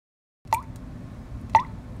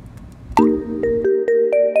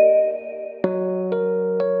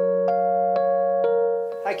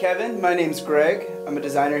Kevin. My name's Greg. I'm a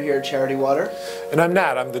designer here at Charity Water. And I'm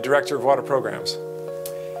Nat. I'm the Director of Water Programs.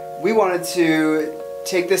 We wanted to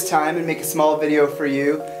take this time and make a small video for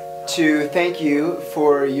you to thank you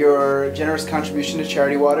for your generous contribution to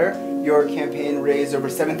Charity Water. Your campaign raised over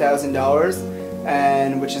 $7,000,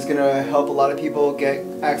 and which is going to help a lot of people get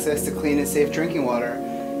access to clean and safe drinking water.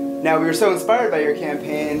 Now, we were so inspired by your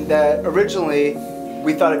campaign that originally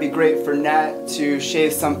we thought it'd be great for Nat to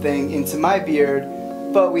shave something into my beard,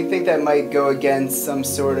 but we think that might go against some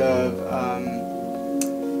sort of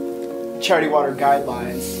Charity Water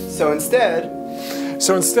guidelines. So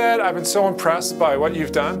instead, I've been so impressed by what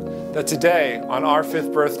you've done that today, on our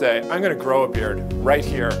 5th birthday, I'm going to grow a beard right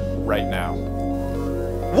here, right now.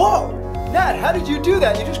 Whoa! Nat, how did you do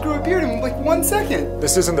that? You just grew a beard in like 1 second.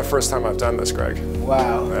 This isn't the first time I've done this, Greg.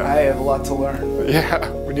 Wow, yeah. I have a lot to learn. Yeah,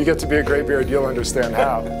 when you get to be a graybeard, you'll understand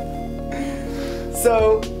how.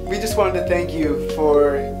 So, we just wanted to thank you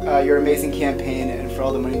for your amazing campaign and for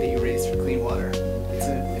all the money that you raised for clean water.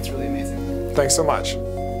 It's really amazing. Thanks so much.